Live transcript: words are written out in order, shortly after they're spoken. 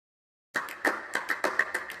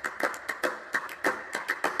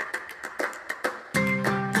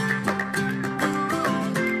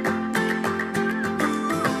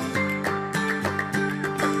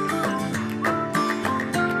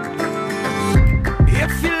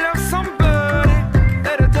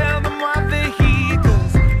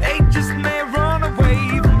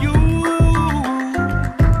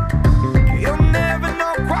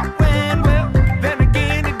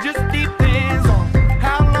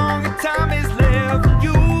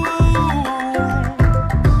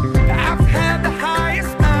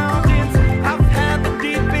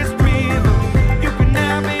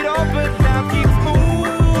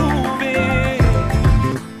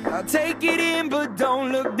in, but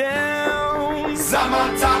don't look down. 'Cause I'm on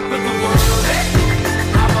top of the world, eh?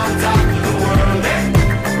 I'm on top of the world, eh?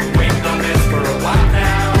 Waiting on this for a while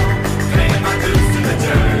now, paying my dues to the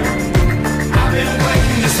dirt. I've been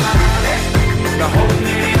waiting to smile, eh? Been holding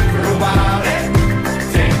it in for a while, eh?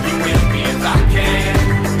 Take you with me if I can.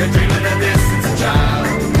 Been dreaming of this since a child.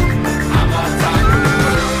 I'm on top of the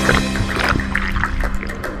world.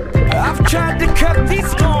 I've tried to cut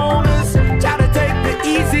these corners, try to take the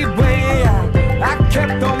easy way out. I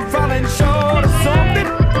kept on falling short of something.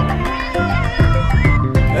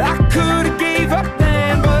 I could've gave up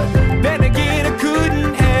then, but then again I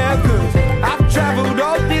couldn't have. 'Cause I've traveled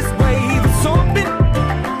all this way for something.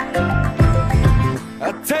 I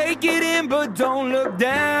take it in, but don't look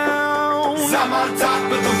down. 'Cause I'm on top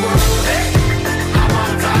of the world, eh? I'm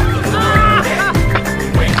on top of the world, eh?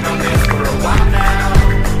 Waiting on this for a while now,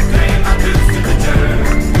 paying my dues to the dirt.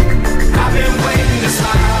 I've been waiting to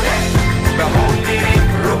smile, eh? Been holding it in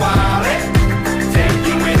for a while, eh? Take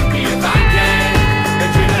you with me if I can. Been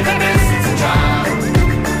dreaming of this since a child.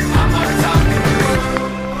 I'm on top of the world.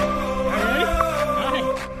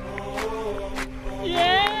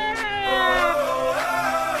 Yeah!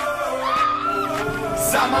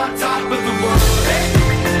 'Cause I'm on top of the world, eh?